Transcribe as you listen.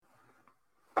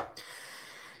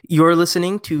You're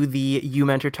listening to the You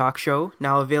Mentor Talk Show,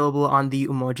 now available on the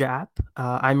Umoja app.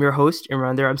 I'm your host,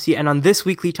 Imran Ramsey, and on this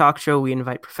weekly talk show, we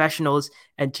invite professionals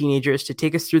and teenagers to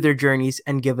take us through their journeys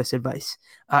and give us advice.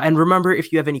 And remember,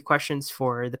 if you have any questions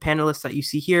for the panelists that you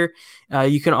see here,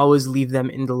 you can always leave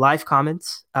them in the live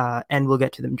comments, and we'll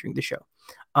get to them during the show.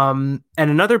 And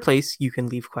another place you can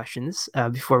leave questions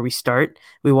before we start,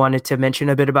 we wanted to mention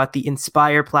a bit about the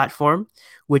Inspire platform,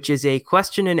 which is a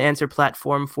question and answer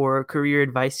platform for career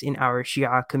advice in our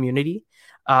Shia community.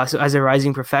 So, as a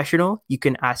rising professional, you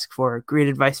can ask for great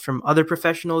advice from other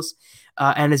professionals.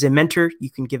 And as a mentor, you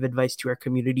can give advice to our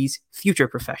community's future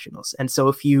professionals. And so,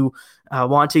 if you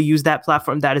want to use that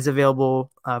platform, that is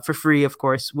available for free, of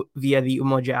course, via the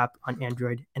Umoja app on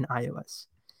Android and iOS.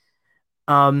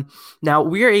 Um, Now,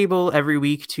 we are able every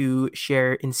week to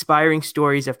share inspiring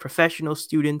stories of professional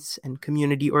students and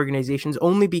community organizations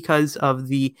only because of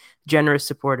the generous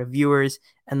support of viewers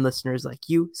and listeners like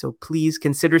you. So please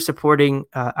consider supporting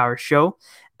our show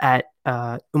at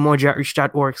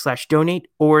umojaoutreach.org/donate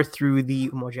or through the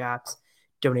Umoja app's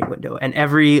donate window. And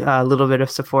every little bit of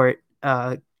support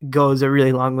goes a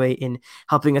really long way in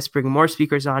helping us bring more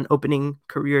speakers on, opening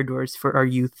career doors for our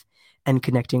youth and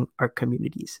connecting our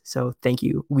communities. So thank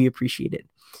you. We appreciate it.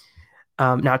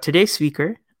 Now, today's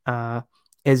speaker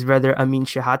is Brother Amin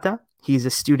Shehata. He's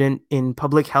a student in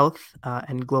public health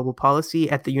and global policy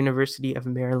at the University of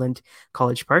Maryland,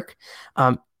 College Park.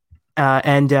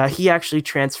 And he actually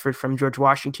transferred from George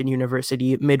Washington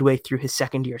University midway through his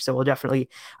second year. So we'll definitely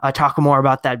talk more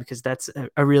about that because that's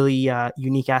a really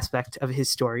unique aspect of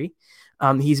his story.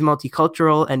 He's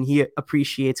multicultural and he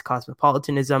appreciates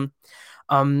cosmopolitanism.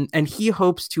 And he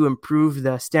hopes to improve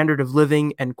the standard of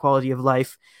living and quality of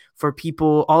life for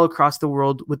people all across the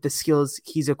world with the skills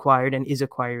he's acquired and is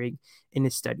acquiring in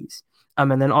his studies.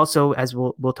 And then also, as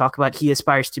we'll talk about, he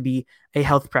aspires to be a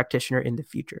health practitioner in the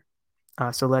future.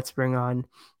 So let's bring on,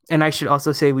 and I should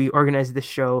also say we organized this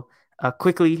show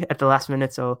quickly at the last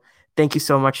minute. So thank you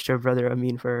so much to Brother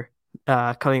Amin for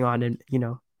coming on and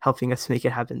helping us make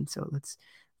it happen. So let's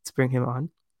bring him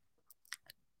on.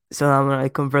 Assalamu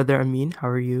alaikum, Brother Amin. How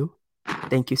are you?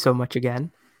 Thank you so much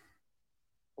again.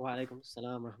 Wa alaikum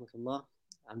salam wa rahmatullah.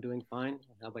 I'm doing fine.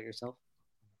 How about yourself?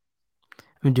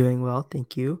 I'm doing well,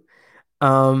 thank you.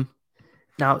 Um,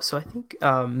 Now, so I think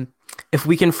if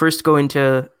we can first go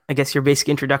into, I guess, your basic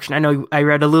introduction. I know I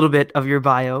read a little bit of your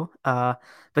bio,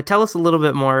 but tell us a little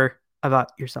bit more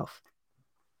about yourself.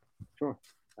 Sure.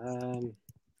 Um,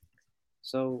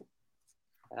 so,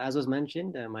 as was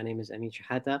mentioned, my name is Amin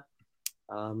Shehata.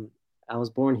 Um, I was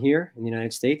born here in the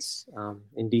United States,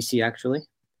 in DC actually.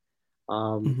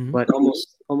 Hmm. But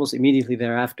almost immediately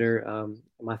thereafter,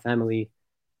 my family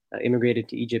immigrated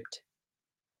to Egypt,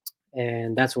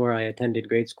 and that's where I attended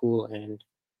grade school and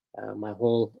my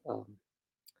whole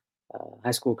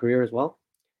high school career as well.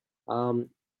 Um,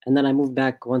 and then I moved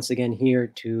back once again here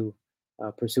to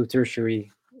pursue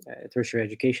tertiary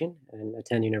education and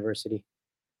attend university.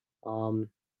 Um,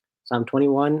 so I'm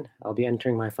 21. I'll be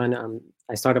entering my final.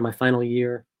 I started my final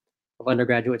year of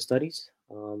undergraduate studies,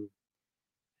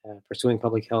 pursuing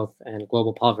public health and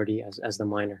global poverty as the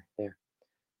minor there.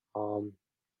 Um,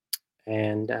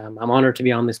 and I'm honored to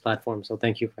be on this platform. So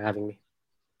thank you for having me.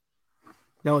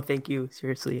 No, thank you.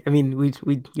 Seriously. I mean, we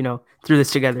threw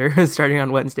this together starting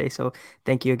on Wednesday, so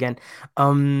thank you again.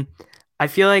 Um, I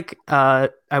feel like I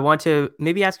want to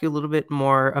maybe ask you a little bit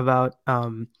more about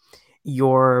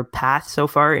your path so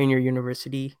far in your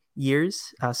university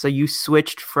years. So you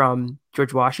switched from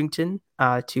George Washington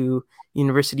to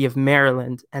University of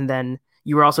Maryland, and then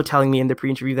you were also telling me in the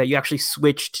pre-interview that you actually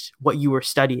switched what you were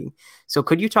studying. So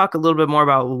could you talk a little bit more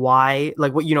about why,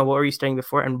 like what were you studying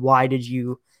before, and why did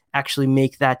you actually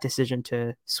make that decision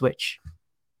to switch?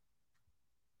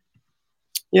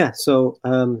 Yeah. So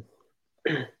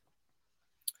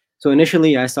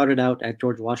initially, I started out at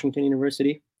George Washington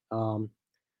University, um,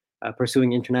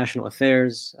 pursuing international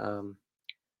affairs,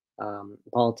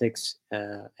 politics,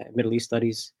 Middle East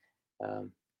studies,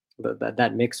 um,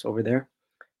 that mix over there.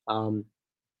 Um,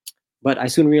 but I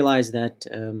soon realized that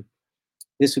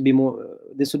this would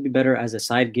be better as a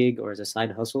side gig or as a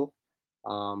side hustle,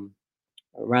 um,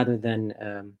 rather than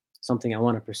something I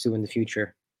want to pursue in the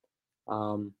future.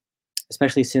 Um,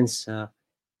 Especially since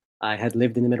I had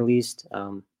lived in the Middle East.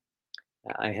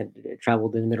 I had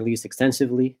traveled in the Middle East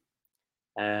extensively,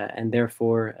 and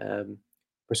therefore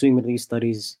pursuing Middle East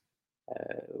studies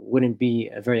wouldn't be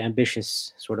a very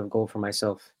ambitious sort of goal for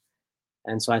myself.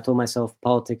 And so I told myself,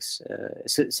 politics,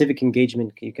 civic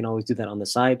engagement, you can always do that on the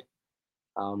side,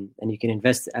 and you can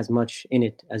invest as much in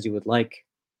it as you would like.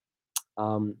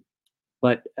 Um,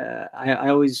 but I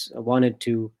always wanted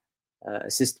to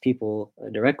assist people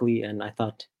directly, and I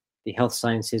thought the health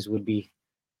sciences would be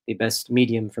the best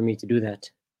medium for me to do that.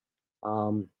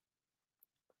 Um,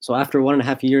 so after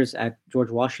 1.5 years at George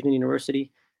Washington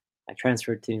University, I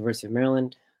transferred to the University of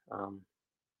Maryland, um,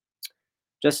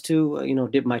 just to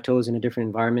dip my toes in a different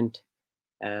environment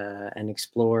and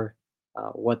explore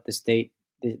what this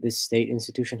state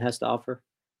institution has to offer.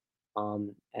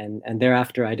 And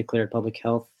thereafter, I declared public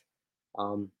health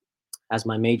um, as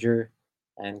my major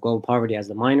and global poverty as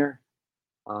the minor.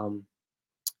 Um,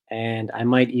 and I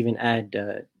might even add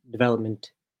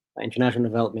development, international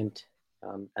development,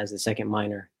 as the second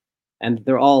minor. And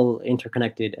they're all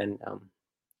interconnected and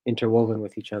interwoven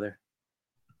with each other.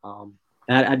 And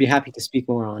I'd be happy to speak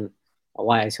more on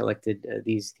why I selected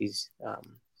these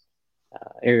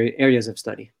areas of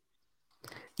study.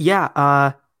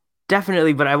 Yeah,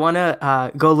 definitely. But I want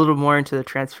to go a little more into the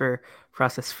transfer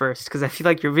process first because I feel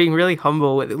like you're being really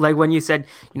humble with like when you said,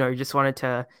 you just wanted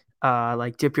to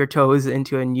like dip your toes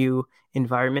into a new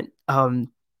environment.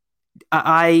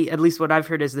 At least what I've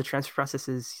heard is the transfer process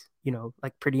is,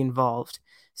 like pretty involved.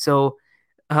 So,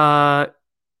 uh,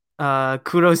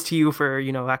 kudos to you for,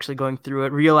 actually going through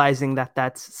it, realizing that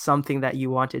that's something that you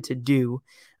wanted to do.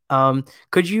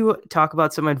 Could you talk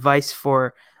about some advice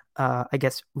for, I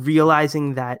guess,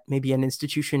 realizing that maybe an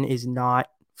institution is not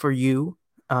for you,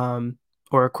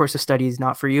 or a course of study is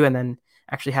not for you, and then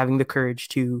actually having the courage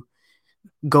to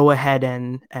go ahead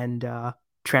and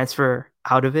transfer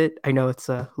out of it? I know it's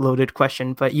a loaded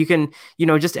question, but you can,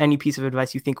 just any piece of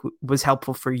advice you think was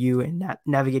helpful for you in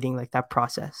navigating like that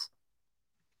process.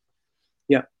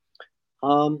 Yeah.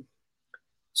 Um,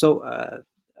 so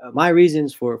my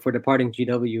reasons for departing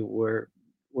GW were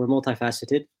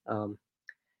multifaceted. Um,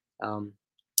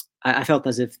 I felt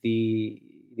as if the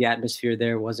atmosphere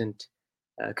there wasn't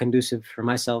conducive for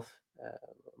myself,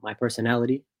 my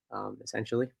personality,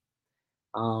 essentially.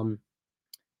 Um,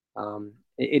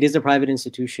 it is a private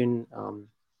institution,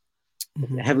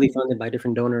 Hmm. heavily funded by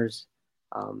different donors,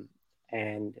 um,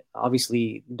 and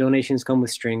obviously donations come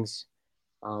with strings.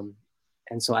 Um,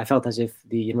 and so I felt as if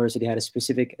the university had a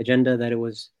specific agenda that it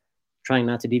was trying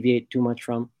not to deviate too much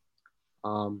from.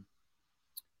 Um,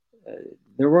 uh,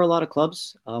 there were a lot of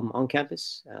clubs on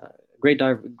campus, great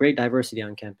diversity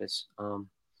on campus.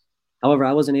 However,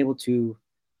 I wasn't able to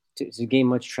gain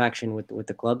much traction with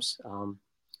the clubs. Um,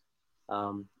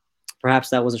 Perhaps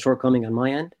that was a shortcoming on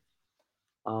my end.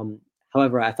 Um,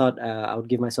 However, I thought I would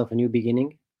give myself a new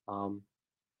beginning um,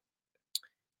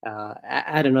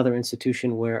 at another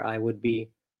institution where I would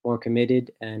be more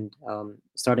committed and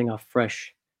starting off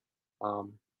fresh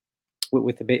um,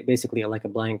 basically like a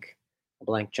blank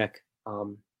check.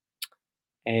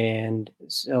 And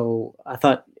so I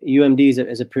thought UMD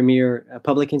is a premier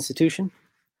public institution.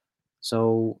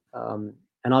 So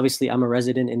and obviously I'm a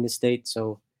resident in the state,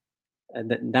 so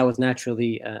that was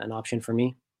naturally an option for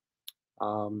me.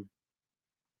 Um,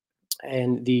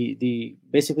 and the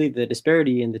basically the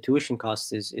disparity in the tuition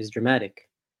costs is dramatic.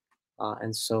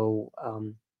 And so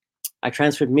I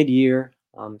transferred mid-year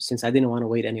since I didn't want to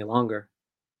wait any longer.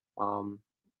 Um,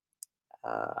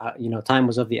 Time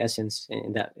was of the essence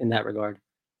in that regard.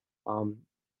 Um,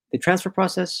 the transfer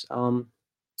process,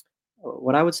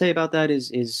 what I would say about that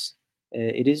is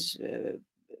it is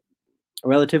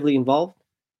relatively involved.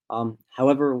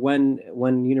 However,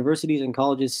 when universities and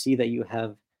colleges see that you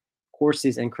have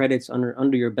courses and credits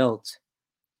under your belt,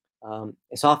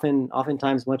 it's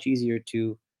oftentimes much easier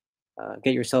to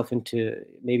get yourself into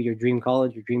maybe your dream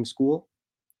college, your dream school,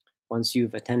 once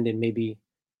you've attended maybe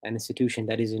an institution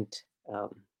that isn't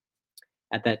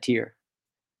at that tier.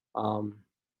 Um,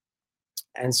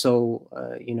 and so,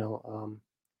 uh,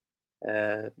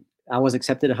 I was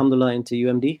accepted, alhamdulillah, into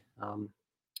UMD,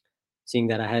 seeing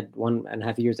that I had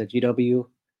 1.5 years at GW.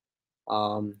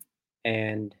 Um,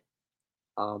 and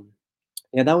um,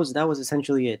 yeah, that was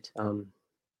essentially it. Hmm.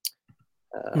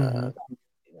 Uh,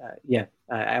 yeah,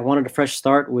 I wanted a fresh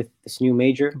start with this new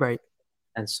major, Right.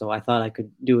 and so I thought I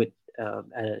could do it at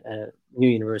a new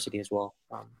university as well.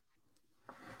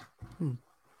 Hmm.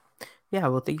 Yeah,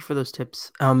 well, thank you for those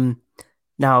tips.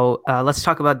 Now, let's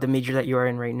talk about the major that you are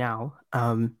in right now.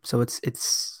 So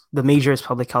it's the major is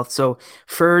public health. So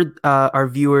for our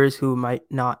viewers who might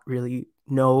not really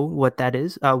know what that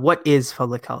is, what is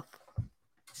public health?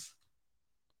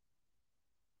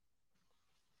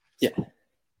 Yeah,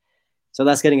 so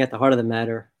that's getting at the heart of the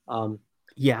matter.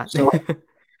 Yeah. So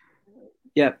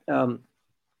yeah,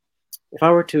 if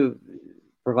I were to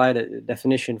provide a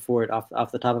definition for it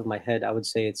off the top of my head, I would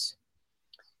say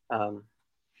um,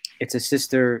 it's a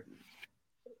sister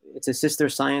it's a sister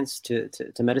science to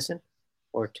medicine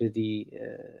or to the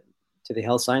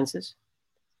health sciences.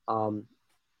 Um,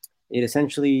 it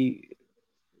essentially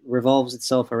revolves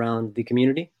itself around the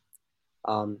community.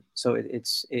 So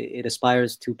it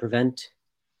aspires to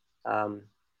um,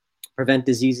 prevent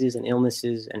diseases and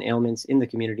illnesses and ailments in the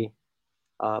community,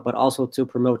 but also to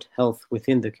promote health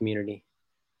within the community.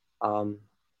 Um,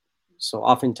 so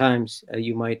oftentimes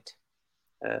you might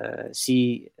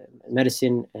see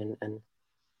medicine and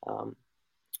um,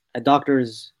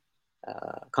 doctors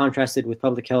contrasted with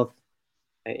public health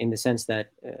in the sense that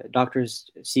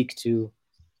doctors seek to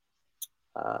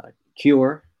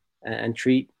cure and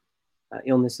treat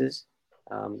illnesses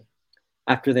um,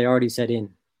 after they already set in.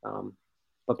 Um,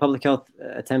 but public health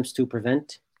attempts to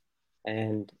prevent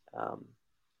and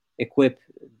equip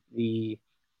the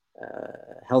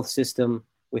health system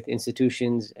with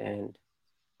institutions and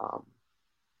um,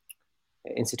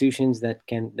 institutions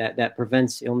that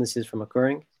prevents illnesses from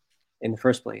occurring in the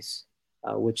first place,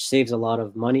 which saves a lot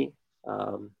of money.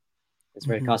 It's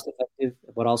very Mm-hmm. cost effective,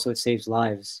 but also it saves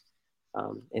lives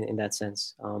in that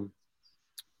sense.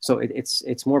 So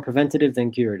it's more preventative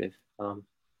than curative,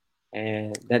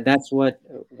 and that's what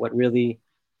really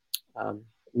um,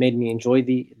 made me enjoy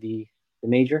the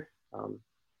major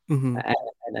Mm-hmm.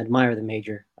 and admire the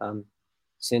major,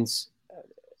 since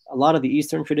a lot of the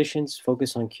Eastern traditions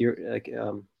focus on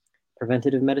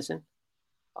preventative medicine,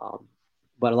 um,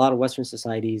 but a lot of Western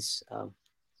societies,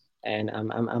 and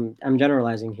I'm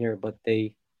generalizing here, but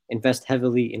they invest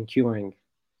heavily in curing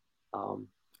um,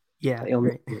 Yeah,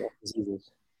 illnesses right. and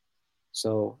diseases.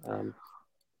 So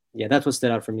yeah, that's what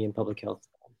stood out for me in public health.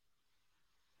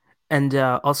 And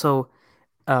also,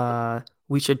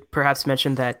 we should perhaps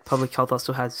mention that public health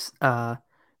also has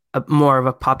more of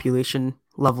a population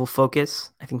level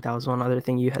focus. I think that was one other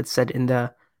thing you had said in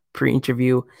the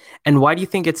pre-interview. And why do you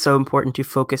think it's so important to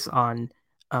focus on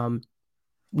um,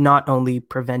 not only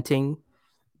preventing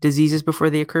diseases before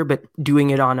they occur, but doing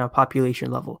it on a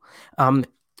population level? Um,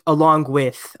 Along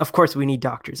with, of course, we need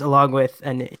doctors, along with,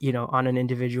 and on an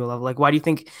individual level. Like, why do you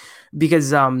think?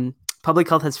 Because public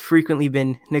health has frequently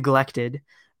been neglected.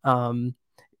 Um,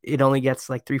 it only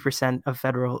gets like 3% of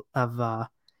the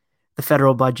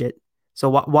federal budget. So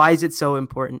why is it so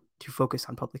important to focus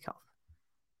on public health?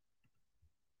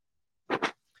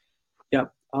 Yeah,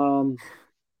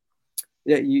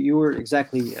 yeah, you were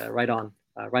exactly right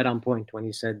on point when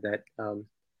you said that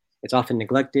it's often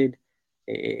neglected,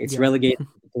 it's Yeah, relegated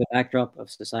to the backdrop of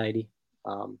society,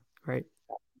 um, right.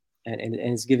 and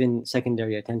it's given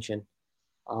secondary attention.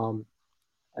 Um,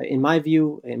 in my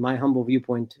view, in my humble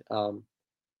viewpoint, uh,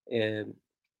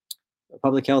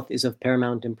 public health is of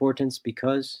paramount importance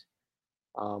because,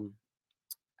 um,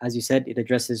 as you said, it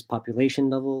addresses population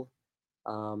level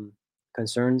um,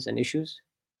 concerns and issues,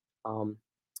 um,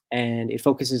 and it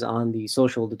focuses on the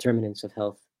social determinants of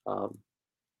health,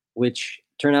 which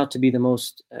turn out to be the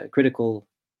most critical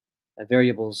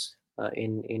variables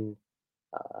in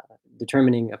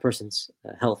determining a person's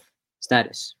health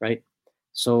status, right?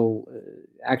 So,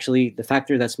 actually, the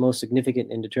factor that's most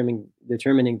significant in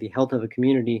determining the health of a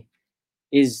community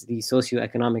is the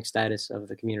socioeconomic status of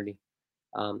the community.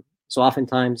 So,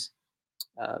 oftentimes,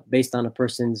 based on a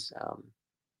person's uh,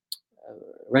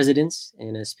 residence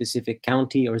in a specific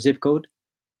county or zip code,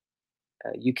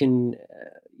 you can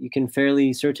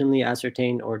fairly certainly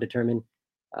ascertain or determine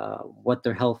what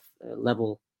their health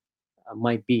level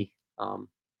might be,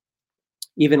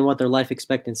 even what their life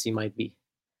expectancy might be,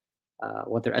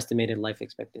 what their estimated life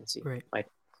expectancy Right. might.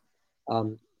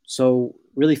 So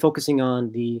really focusing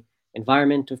on the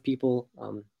environment of people,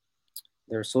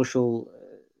 their social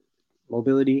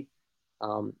mobility,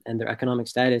 and their economic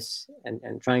status,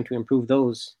 and trying to improve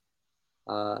those,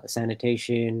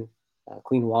 sanitation,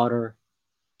 clean water,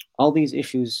 all these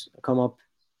issues come up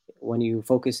when you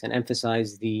focus and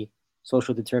emphasize the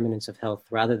social determinants of health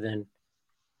rather than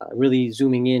really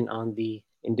zooming in on the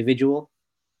individual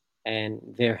and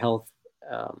their health,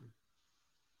 um,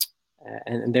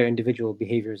 and their individual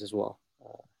behaviors as well.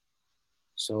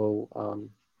 So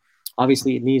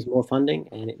obviously, it needs more funding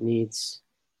and it needs,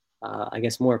 I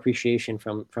guess, more appreciation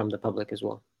from the public as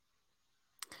well.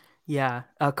 Yeah,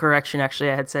 correction.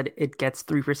 Actually, I had said it gets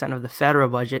 3% of the federal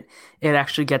budget. It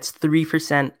actually gets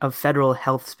 3% of federal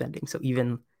health spending, so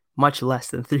even much less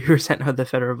than 3% of the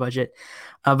federal budget.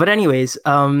 But anyways,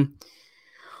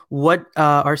 what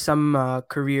are some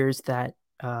careers that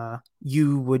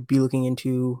you would be looking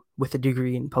into with a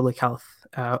degree in public health?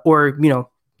 Or,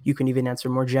 you can even answer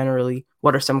more generally,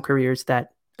 what are some careers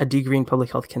that a degree in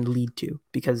public health can lead to?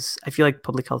 Because I feel like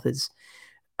public health is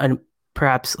an,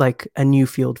 perhaps like a new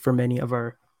field for many of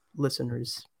our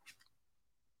listeners.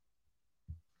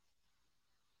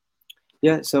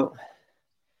 Yeah. So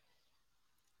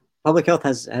public health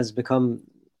has become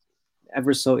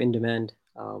ever so in demand.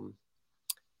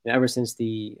 Ever since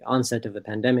the onset of the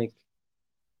pandemic,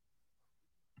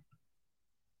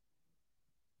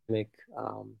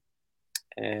 um,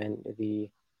 and the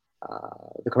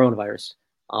coronavirus.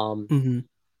 Um, Mm-hmm.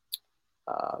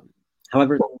 uh,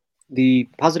 However, the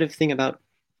positive thing about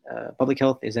public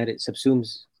health is that it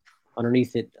subsumes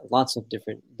underneath it lots of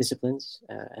different disciplines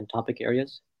and topic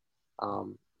areas.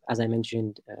 Um, as I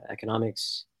mentioned,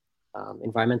 economics,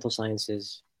 environmental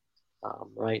sciences,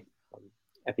 right, um,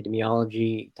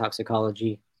 epidemiology,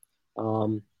 toxicology,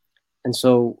 um, and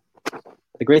so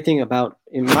the great thing about,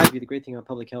 in my view, the great thing about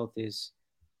public health is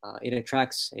it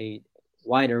attracts a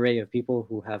wide array of people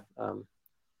who have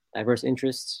diverse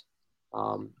interests,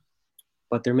 um,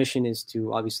 but their mission is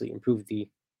to obviously improve the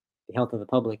health of the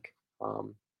public.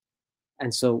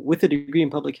 And so, with a degree in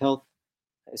public health,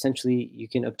 essentially you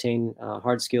can obtain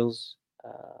hard skills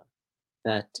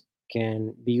that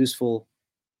can be useful,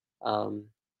 um,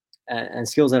 and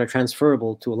skills that are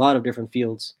transferable to a lot of different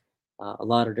fields, a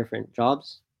lot of different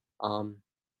jobs. Um,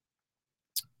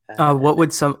 What and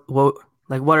would some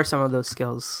what are some of those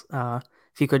skills?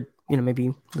 If you could,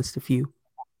 maybe list a few.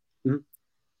 Mhm.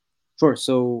 Sure.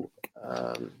 So,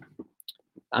 um,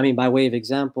 I mean, by way of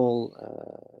example,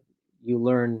 you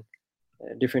learn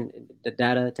different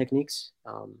data techniques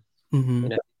Mm-hmm.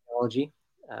 in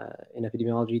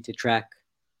epidemiology, to track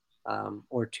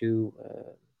or to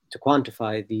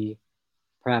quantify the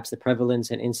perhaps the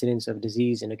prevalence and incidence of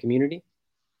disease in a community.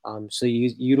 So you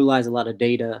utilize a lot of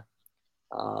data,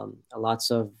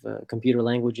 lots of computer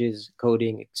languages,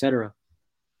 coding, etc.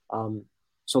 Um,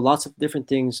 so lots of different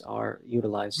things are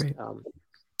utilized Right.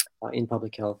 in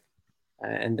public health,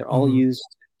 and they're all Mm-hmm. used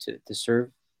to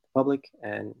serve the public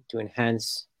and to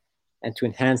enhance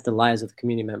the lives of the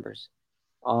community members.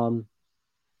 Um,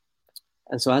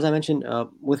 and so, as I mentioned,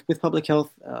 with public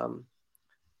health,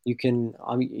 you can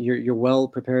you're well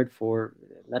prepared for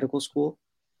medical school,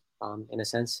 in a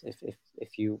sense,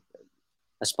 if you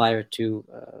aspire to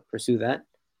pursue that.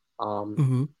 Um,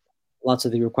 Mm-hmm. Lots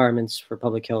of the requirements for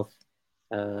public health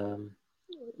um,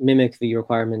 mimic the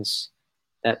requirements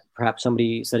that perhaps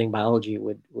somebody studying biology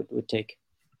would take.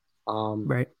 Um,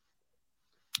 Right.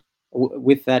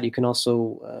 with that, you can also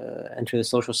enter the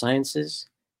social sciences,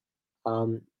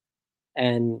 um,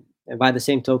 and by the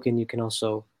same token, you can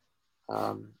also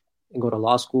um, go to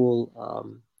law school,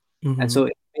 and Mm-hmm. so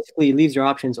it basically leaves your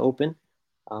options open.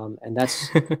 And that's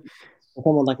for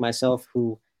someone like myself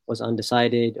who was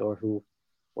undecided or who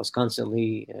was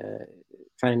constantly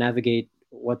trying to navigate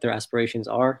what their aspirations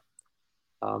are.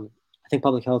 I think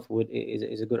public health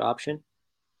is a good option.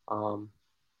 Um,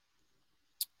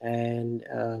 and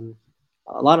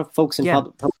A lot of folks in Yeah.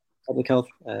 public health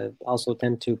also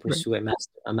tend to Right. pursue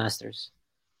a master's,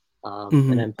 an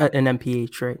Mm-hmm. MPH, An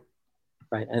MPH, right?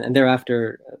 right, and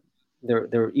thereafter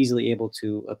they're easily able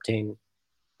to obtain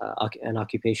an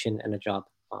occupation and a job.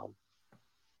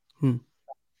 Hmm.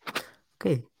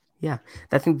 Okay. Yeah.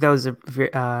 I think that was a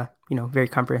very, very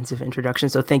comprehensive introduction.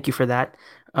 So thank you for that.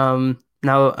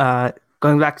 Now,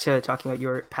 going back to talking about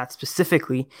your path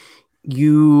specifically,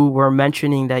 you were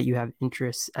mentioning that you have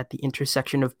interests at the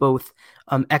intersection of both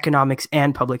economics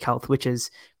and public health, which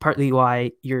is partly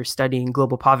why you're studying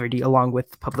global poverty along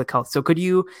with public health. So could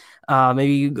you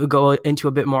maybe go into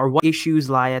a bit more what issues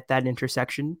lie at that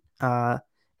intersection,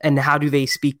 and how do they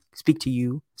speak to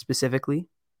you specifically,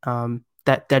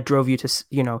 that drove you to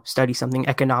study something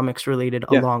economics related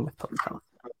Yeah, along with public health?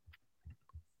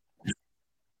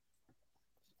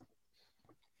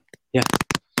 yeah.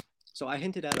 So I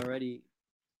hinted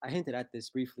at this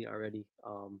briefly already,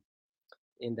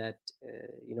 in that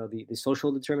the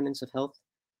social determinants of health.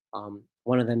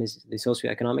 One of them is the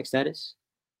socioeconomic status.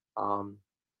 Um,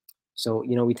 so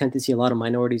we tend to see a lot of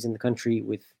minorities in the country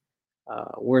with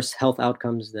worse health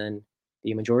outcomes than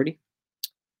the majority,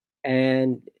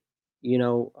 and you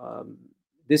know um,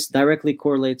 this directly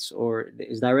correlates or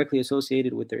is directly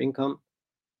associated with their income,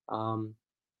 um,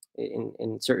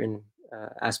 in certain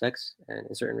aspects and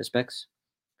in certain respects.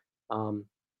 Um,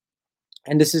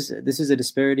 and this is a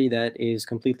disparity that is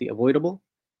completely avoidable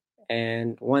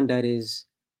and one that is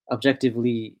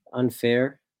objectively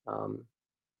unfair,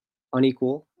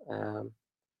 unequal,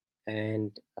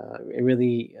 and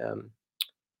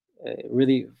it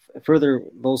really further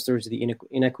bolsters the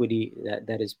inequity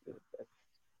that is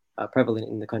prevalent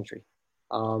in the country.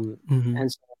 Mm-hmm.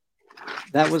 And so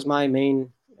that was my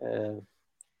main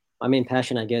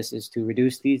passion, I guess, is to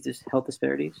reduce these health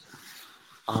disparities,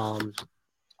 um,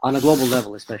 on a global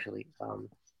level, especially.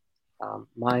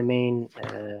 My main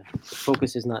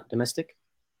focus is not domestic,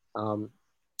 um,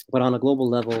 but on a global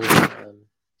level.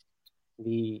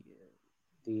 the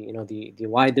the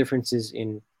wide differences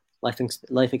in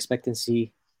life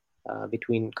expectancy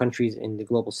between countries in the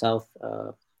global south,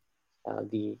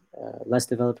 the less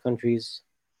developed countries,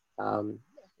 um,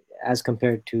 as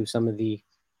compared to some of the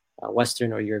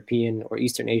Western or European or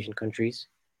Eastern Asian countries.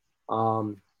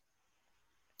 Um,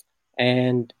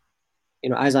 and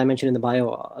as I mentioned in the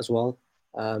bio as well,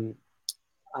 um,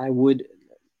 I would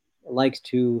like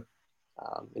to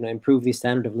improve the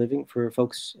standard of living for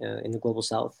folks in the global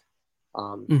south.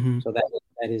 Hmm. So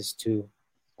that is to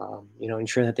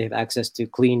ensure that they have access to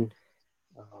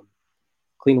um,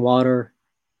 clean water,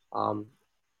 um,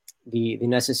 the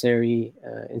necessary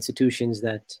institutions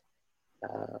that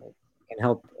uh, can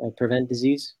help prevent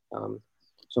disease.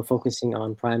 So focusing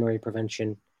on primary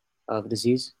prevention of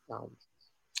disease,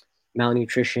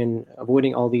 malnutrition,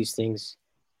 avoiding all these things,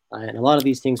 and a lot of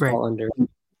these things Right. fall under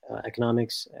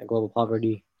economics, global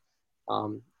poverty,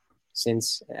 um,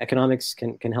 since economics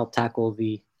can help tackle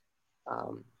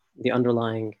um, the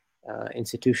underlying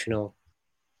institutional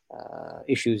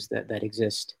issues that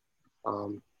exist,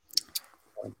 um,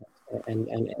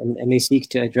 and they seek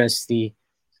to address the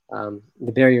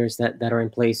barriers that are in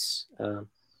place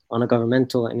on a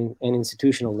governmental and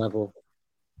institutional level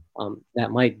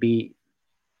that might be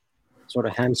sort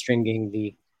of hamstringing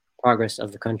the progress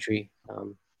of the country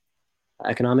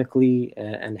economically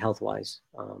and health wise.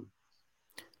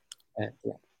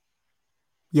 Yeah.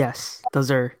 Yes,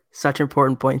 those are such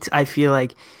important points. I feel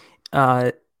like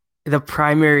uh, the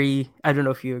primary, I don't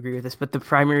know if you agree with this, but the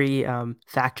primary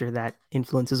factor that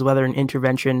influences whether an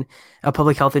intervention, a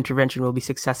public health intervention will be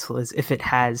successful is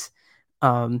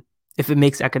um, if it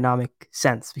makes economic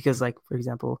sense. Because, like, for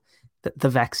example, the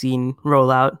vaccine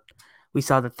rollout, we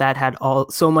saw that that had all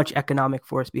so much economic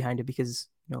force behind it because,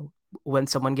 when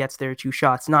someone gets their two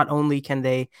shots, not only can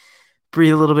they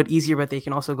breathe a little bit easier, but they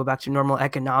can also go back to normal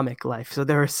economic life. So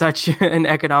there was such an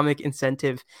economic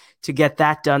incentive to get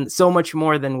that done, so much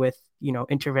more than with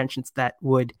interventions that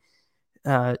would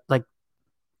like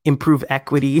improve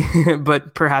equity,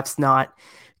 but perhaps not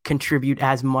contribute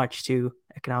as much to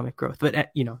economic growth. But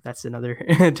that's another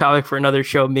topic for another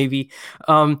show, maybe.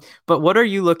 But what are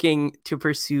you looking to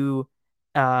pursue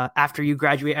after you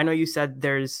graduate? I know you said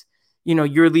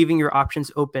you're leaving your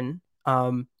options open,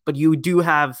 but you do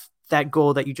have that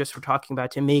goal that you just were talking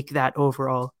about to make that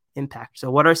overall impact. So,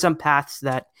 what are some paths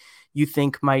that you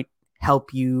think might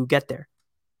help you get there?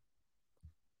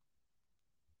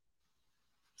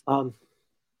 Um,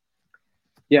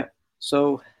 yeah.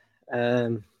 So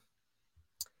um,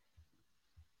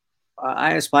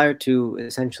 I aspire to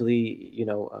essentially,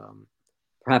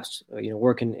 perhaps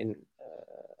work in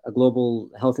a global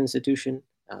health institution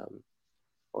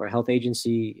or a health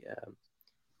agency.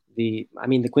 The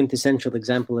quintessential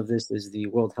example of this is the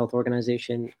World Health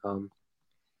Organization.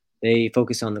 They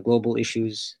focus on the global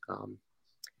issues,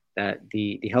 that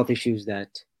the health issues um,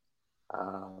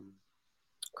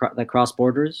 that cross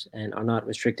borders and are not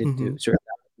restricted Mm-hmm. to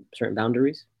certain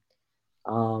boundaries.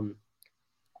 Um,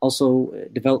 Also,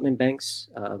 development banks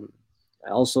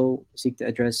also seek to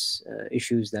address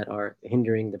issues that are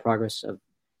hindering the progress of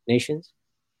nations.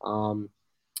 Um,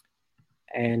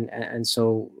 and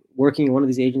so working in one of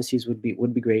these agencies would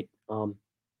be great. But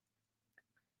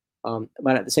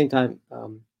at the same time, I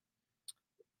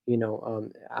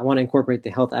want to incorporate the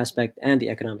health aspect and the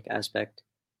economic aspect.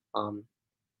 Um,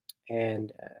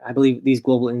 and I believe these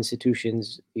global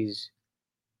institutions, these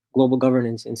global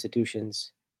governance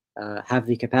institutions, have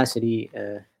the capacity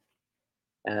and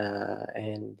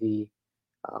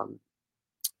um,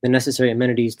 the necessary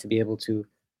amenities to be able to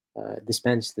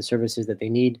dispense the services that they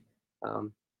need,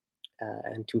 um,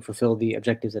 and to fulfill the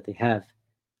objectives that they have.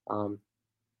 Um,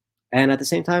 and at the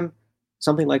same time,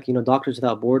 something like Doctors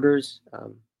Without Borders,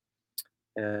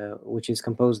 which is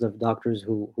composed of doctors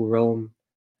who roam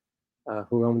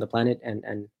the planet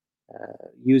and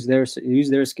use their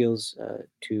skills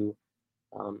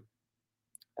um,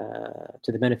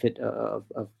 to the benefit of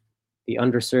the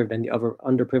underserved and the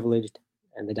underprivileged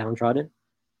and the downtrodden.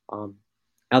 Um,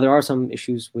 Now there are some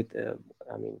issues with,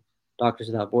 I mean, Doctors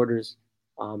Without Borders,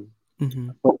 um, Mm-hmm.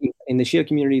 but in the Shia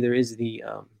community there is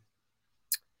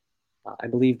I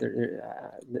believe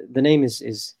the name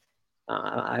is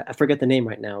I forget the name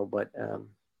right now, but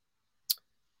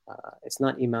it's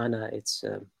not Imana, it's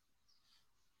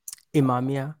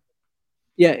Imamia.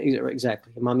 yeah,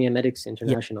 exactly, Imamia Medics Yeah.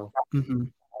 International. Mm-hmm.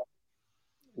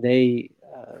 They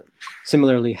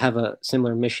similarly have a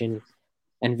similar mission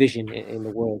and vision in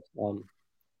the world.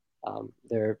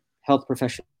 They're health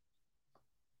professionals,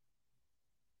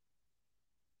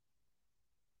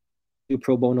 do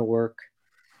pro bono work,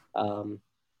 um,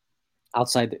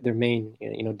 outside their main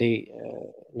day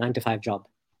 9 to 5 job.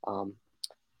 Um,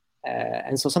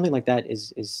 and so something like that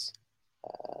is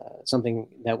something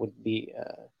that would be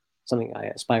something I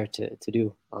aspire to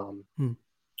do. Hmm.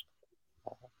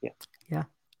 Yeah. Yeah.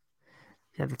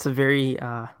 Yeah, that's a very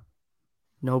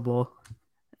noble,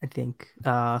 I think,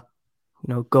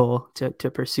 goal to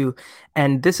pursue.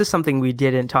 And this is something we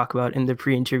didn't talk about in the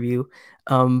pre-interview,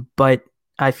 but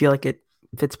I feel like it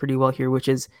fits pretty well here, which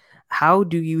is how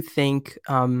do you think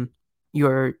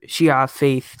your Shia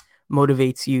faith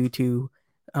motivates you to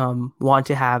want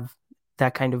to have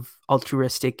that kind of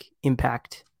altruistic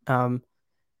impact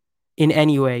in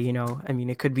any way? I mean,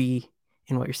 it could be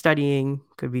in what you're studying,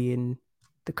 could be in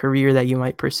the career that you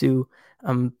might pursue.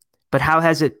 Um, but how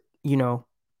has it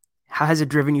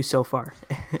driven you so far?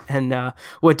 And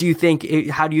what do you think?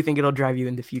 How do you think it'll drive you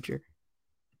in the future?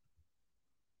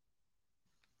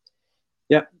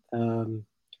 Yeah.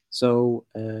 So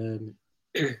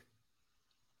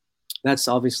that's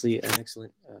obviously an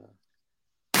excellent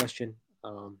question.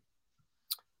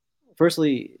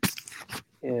 Firstly,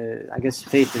 I guess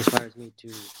faith inspires me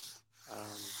to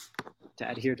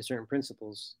adhere to certain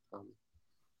principles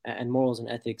and morals and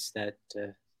ethics that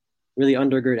really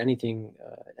undergird anything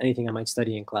I might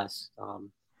study in class.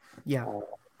 Yeah. Uh,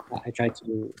 I try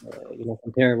to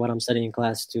compare what I'm studying in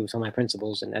class to some of my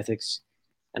principles and ethics,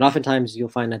 and oftentimes you'll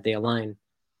find that they align,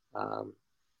 um,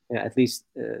 yeah, at least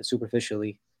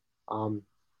superficially. Um,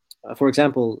 for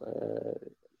example,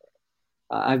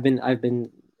 I've been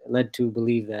led to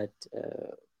believe that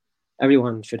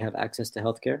everyone should have access to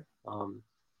healthcare.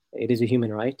 It is a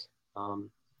human right,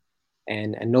 um,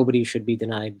 and nobody should be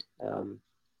denied, uh,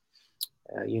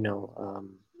 you know,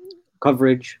 um,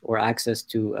 coverage or access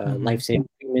to Mm-hmm. life saving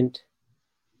treatment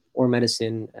or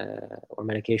medicine or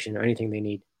medication or anything they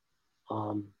need.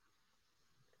 Um,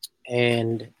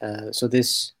 and so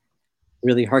this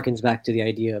really harkens back to the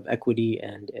idea of equity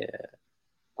and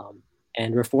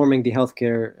reforming the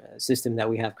healthcare system that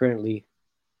we have currently,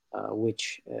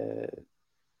 which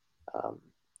um,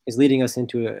 is leading us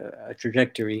into a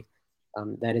trajectory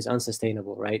that is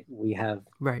unsustainable. Right?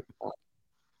 Right. Uh,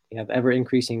 we have um,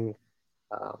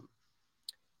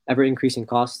 ever increasing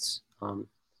costs,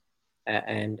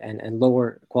 and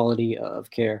lower quality of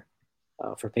care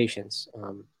for patients,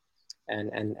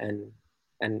 and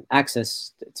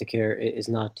access to care is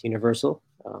not universal.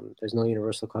 There's no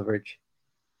universal coverage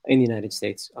in the United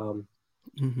States.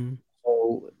 Mm-hmm.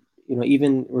 So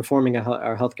even reforming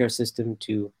our healthcare system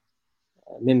to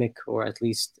mimic or at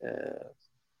least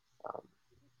um,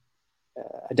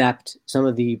 adapt some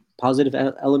of the positive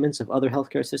elements of other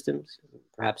healthcare systems,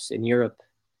 perhaps in Europe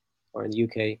or in the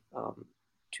UK,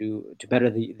 to better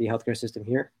the healthcare system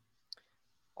here.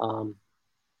 Um,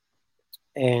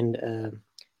 and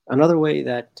another way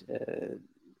that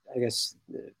I guess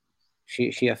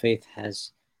Shia faith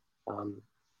um,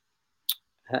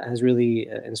 has really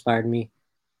inspired me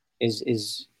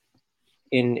is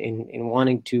in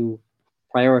wanting to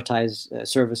prioritize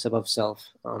service above self.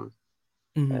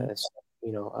 Mm-hmm. Uh,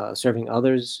 Serving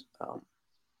others.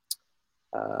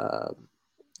 Uh,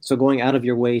 so going out of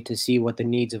your way to see what the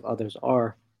needs of others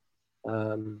are,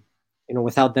 um,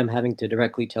 without them having to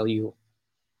directly tell you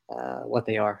what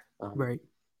they are. Right.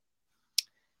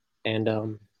 And uh,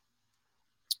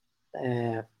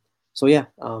 so yeah,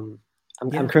 I'm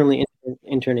Yeah. currently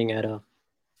interning at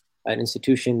an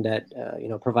institution that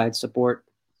provides support,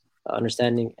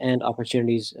 understanding, and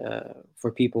opportunities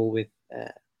for people with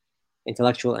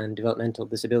intellectual and developmental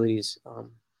disabilities.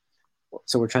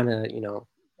 So we're trying to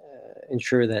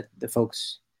ensure that the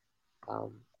folks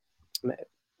um, we're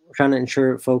trying to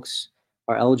ensure folks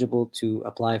are eligible to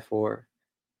apply for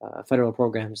federal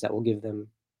programs that will give them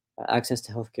access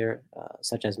to healthcare,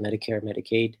 such as Medicare,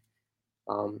 Medicaid,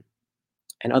 um,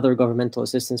 and other governmental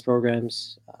assistance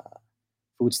programs,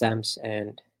 food stamps,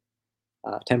 and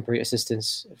temporary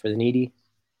assistance for the needy.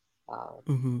 Um,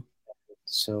 Mm-hmm.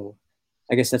 so,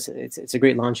 I guess it's a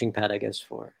great launching pad, I guess,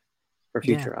 for Yeah.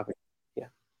 future opportunities. Yeah.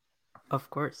 Of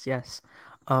course. Yes.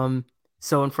 Um,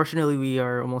 so unfortunately, we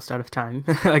are almost out of time.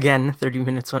 Again, 30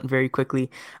 minutes went very quickly.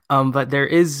 But there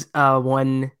is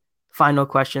one final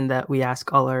question that we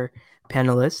ask all our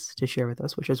panelists to share with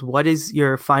us, which is what is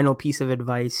your final piece of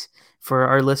advice for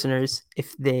our listeners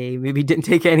if they maybe didn't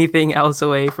take anything else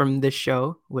away from this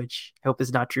show, which I hope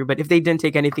is not true, but if they didn't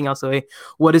take anything else away,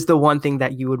 what is the one thing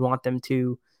that you would want them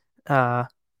to uh,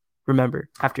 remember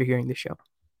after hearing the show?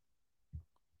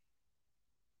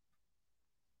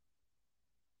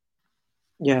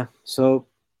 Yeah. So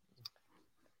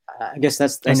I guess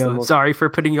that's I that's the know. most Sorry for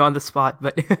putting you on the spot,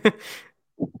 but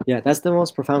yeah, that's the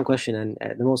most profound question and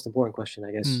the most important question,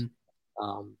 I guess. mm,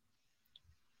 Um,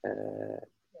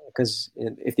 Because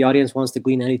if the audience wants to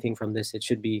glean anything from this, it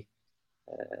should be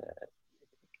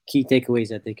key takeaways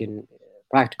that they can,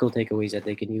 practical takeaways that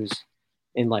they can use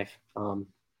in life. But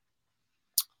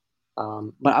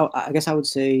I guess I would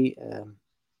say, um,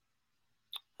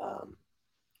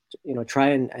 try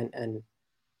and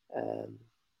um,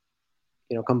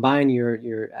 combine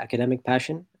your academic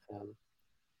passion,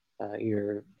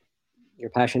 your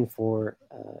passion for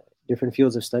different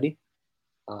fields of study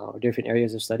or different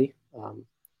areas of study,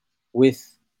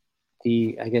 with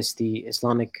the, I guess, the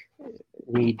Islamic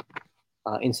need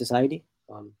in society.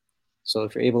 So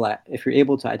if you're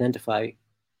able to identify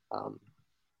um,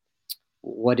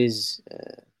 what is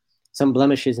some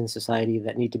blemishes in society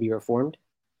that need to be reformed,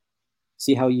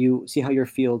 see how your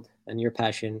field and your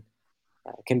passion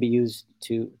can be used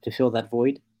to fill that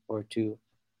void or to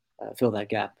fill that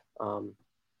gap.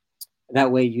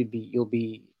 That way, you'll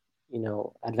be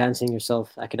advancing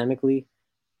yourself academically,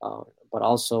 but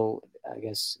also, I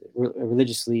guess,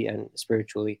 religiously and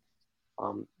spiritually.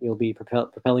 You'll be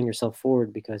propelling yourself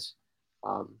forward because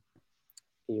um,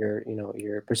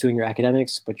 you're pursuing your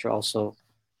academics, but you're also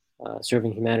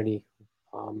serving humanity,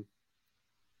 um,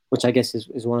 which I guess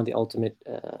is one of the ultimate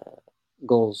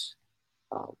goals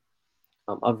um,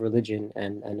 of religion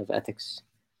and of ethics.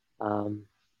 Um,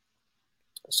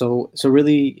 so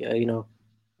really,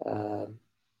 uh,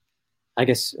 I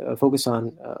guess focus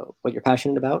on what you're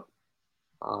passionate about,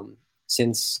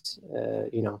 since uh,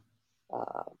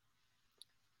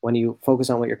 when you focus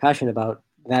on what you're passionate about,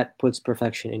 that puts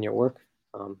perfection in your work.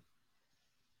 Um,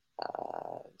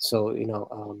 so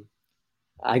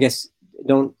I guess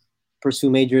don't pursue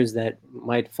majors that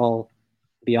might fall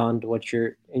beyond what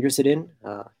you're interested in,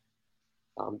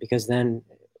 because then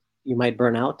you might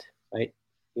burn out, right?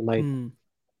 You Mm,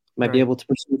 might be right. able to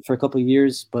pursue it for a couple of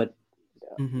years, but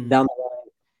Mm-hmm. down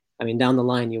the line, down the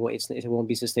line, it won't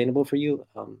be sustainable for you.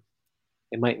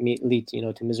 It might lead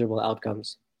to miserable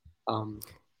outcomes. Um,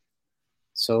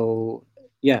 so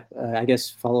yeah, I guess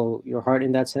follow your heart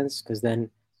in that sense, because then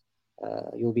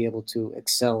you'll be able to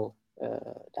excel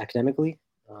academically,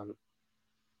 um,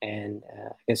 and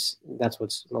I guess that's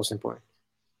what's most important.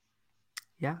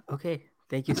 Yeah. Okay.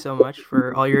 Thank you so much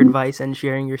for all your advice and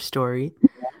sharing your story.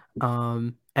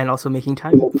 And also making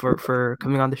time for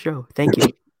coming on the show. Thank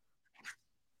you.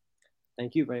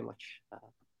 Thank you very much.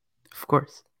 Of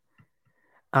course.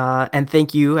 And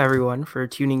thank you, everyone, for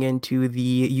tuning in to the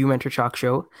You Mentor Talk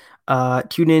show.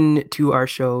 Tune in to our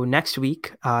show next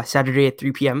week, Saturday at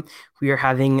 3 p.m. We are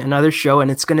having another show, and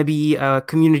it's going to be a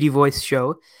community voice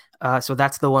show. So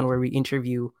that's the one where we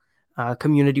interview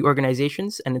community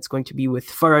organizations, and it's going to be with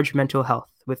Faraj Mental Health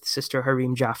with Sister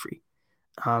Harim Jaffrey.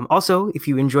 Also, if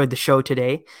you enjoyed the show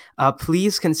today,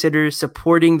 please consider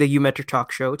supporting the UMetra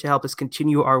Talk show to help us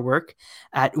continue our work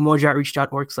at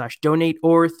umojaoutreach.org/donate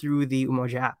or through the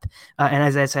Umoja app. And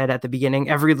as I said at the beginning,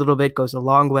 every little bit goes a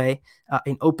long way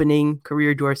in opening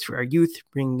career doors for our youth,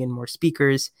 bringing in more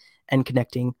speakers, and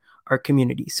connecting our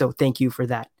community. So thank you for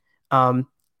that. Um,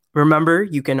 Remember,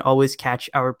 you can always catch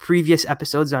our previous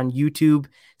episodes on YouTube,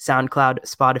 SoundCloud,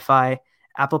 Spotify,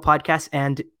 Apple Podcasts,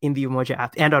 and in the Umoja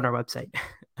app and on our website.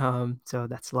 So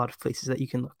that's a lot of places that you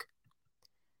can look.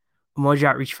 Umoja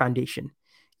Outreach Foundation,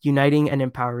 uniting and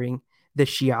empowering the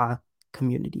Shia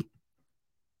community.